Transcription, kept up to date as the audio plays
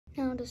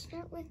Now, to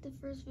start with the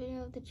first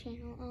video of the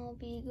channel, I'll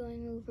be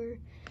going over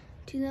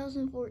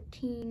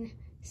 2014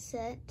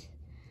 set.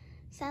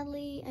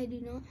 Sadly, I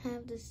do not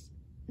have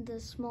the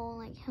small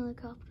like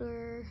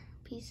helicopter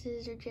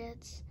pieces or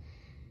jets,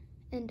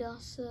 and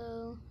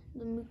also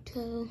the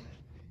Muto.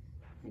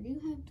 I do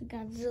have the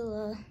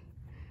Godzilla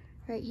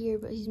right here,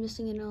 but he's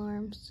missing an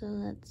arm, so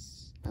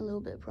that's a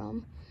little bit of a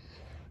problem.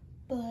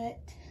 But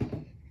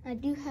I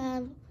do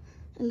have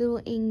a little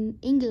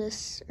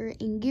Anguirus or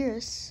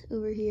Anguirus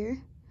over here.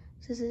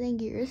 So this is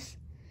Anguirus,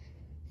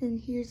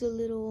 and here's a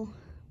little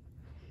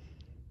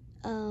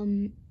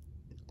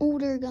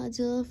older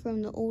Godzilla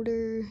from the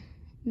older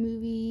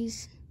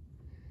movies.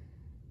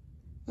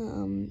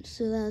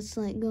 So that's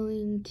like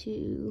going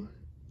to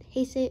the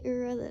Heisei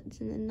era,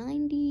 that's in the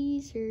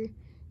 90s, or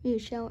maybe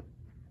Showa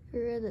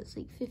era, that's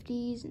like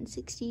 50s and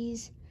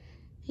 60s,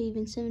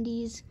 even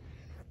 70s.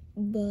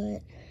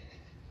 But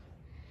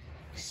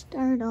to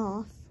start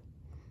off,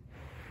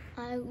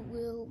 I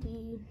will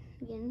be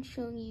again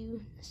showing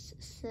you this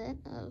set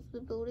of the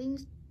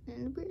buildings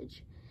and the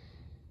bridge.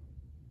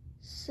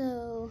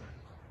 So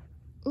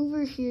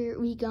over here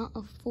we got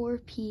a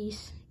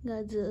 4-piece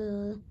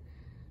Godzilla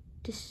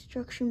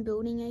destruction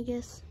building, I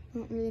guess. I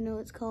don't really know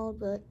what it's called,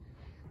 but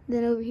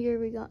then over here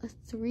we got a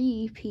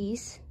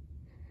 3-piece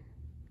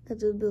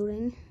Godzilla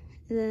building,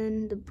 and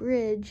then the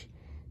bridge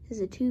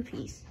is a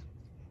 2-piece.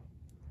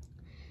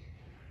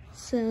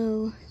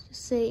 So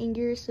just say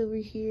Anguirus over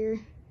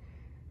here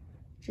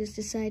just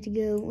decide to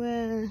go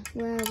wah,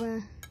 wah,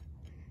 wah.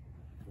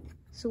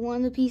 So one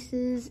of the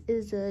pieces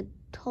is a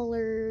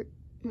taller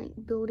like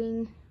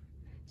building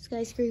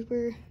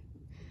skyscraper.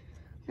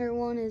 Another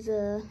one is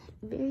a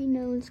very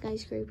known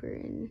skyscraper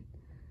in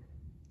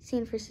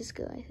San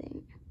Francisco, I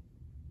think.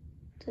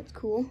 So that's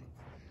cool.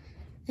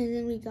 And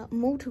then we got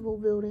multiple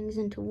buildings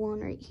into one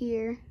right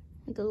here,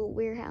 like a little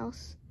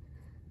warehouse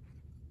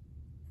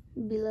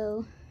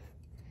below.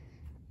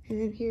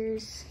 And then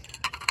here's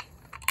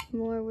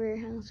more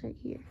warehouse right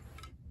here.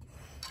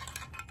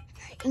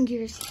 Alright,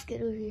 Anguirus, let's get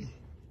over here.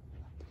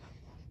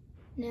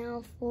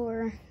 Now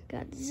for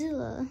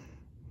Godzilla,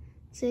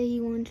 say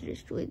he wanted to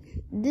destroy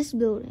this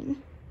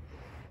building.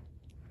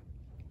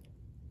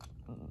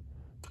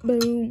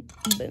 Boom,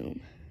 boom.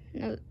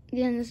 Now,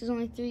 again, this is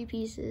only 3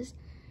 pieces.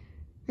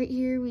 Right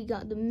here, we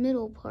got the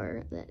middle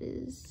part that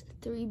is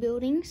 3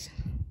 buildings.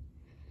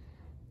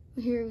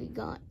 Here we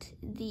got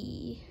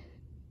the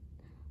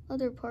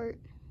other part,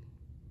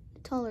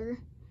 taller.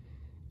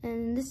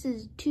 And this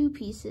is 2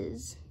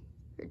 pieces,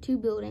 or 2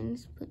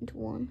 buildings put into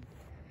one.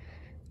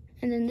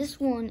 And then this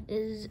one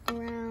is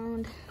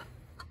around,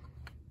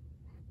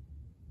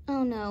 I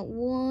don't know,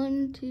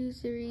 1, 2,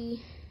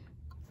 3,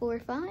 4,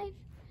 5?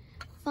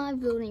 5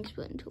 buildings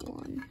put into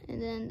one.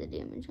 And then the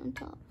damage on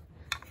top.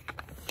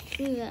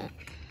 Look at that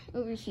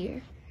over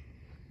here.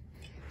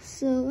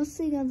 So let's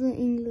say Godzilla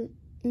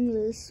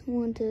Anguirus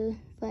want to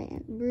fight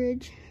at the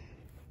bridge.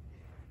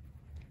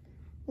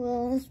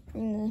 Well, let's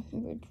bring the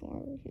bridge more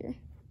over here.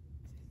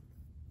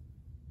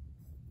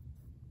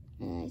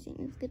 I think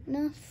that's good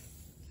enough.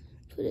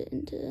 Put it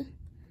into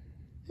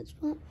that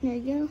spot. There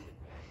you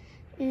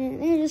go.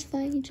 And they just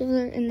fight each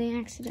other, and they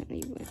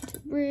accidentally went to the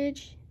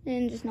bridge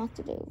and just knocked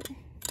it over.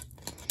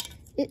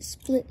 It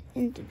split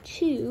into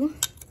 2.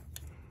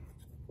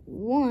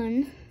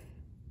 One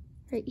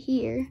right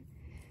here,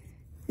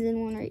 and then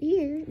one right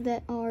here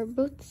that are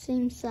both the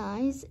same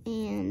size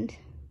and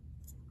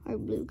are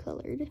blue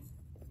colored.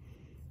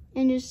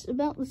 And just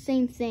about the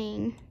same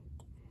thing,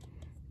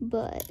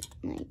 but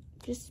like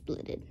just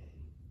splitted.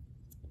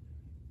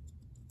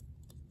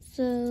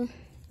 So,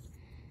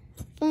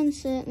 fun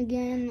set.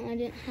 Again, I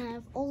didn't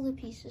have all the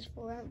pieces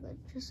for it, but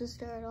just to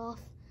start off,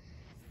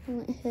 I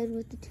went ahead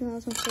with the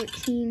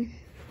 2014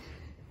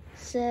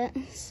 set.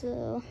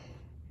 So,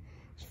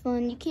 it's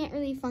fun. You can't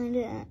really find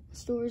it at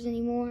stores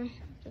anymore. You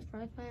can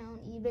probably find it on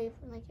eBay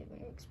for like a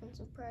very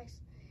expensive price.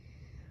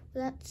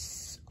 But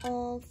that's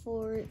all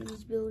for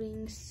these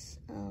buildings.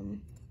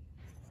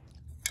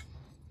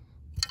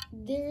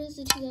 There is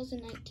a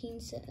 2019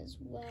 set as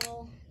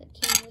well that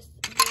came with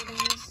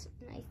buildings,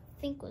 and I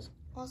think was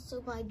also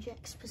by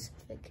Jax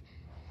Pacific.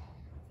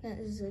 That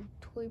is a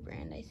toy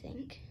brand, I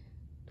think,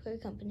 toy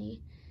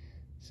company.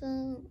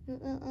 So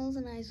that was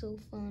a nice little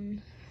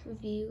fun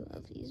review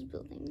of these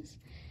buildings,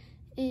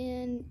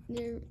 and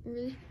they're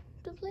really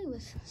to play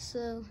with.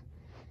 So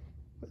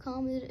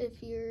comment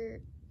if you're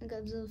a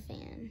Godzilla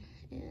fan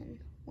and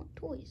want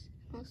toys,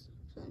 most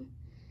of them.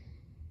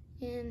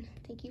 And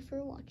thank you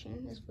for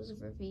watching. This was a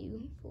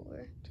review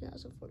for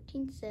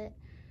 2014 set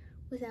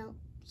without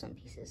some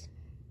pieces.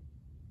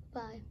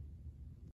 Bye.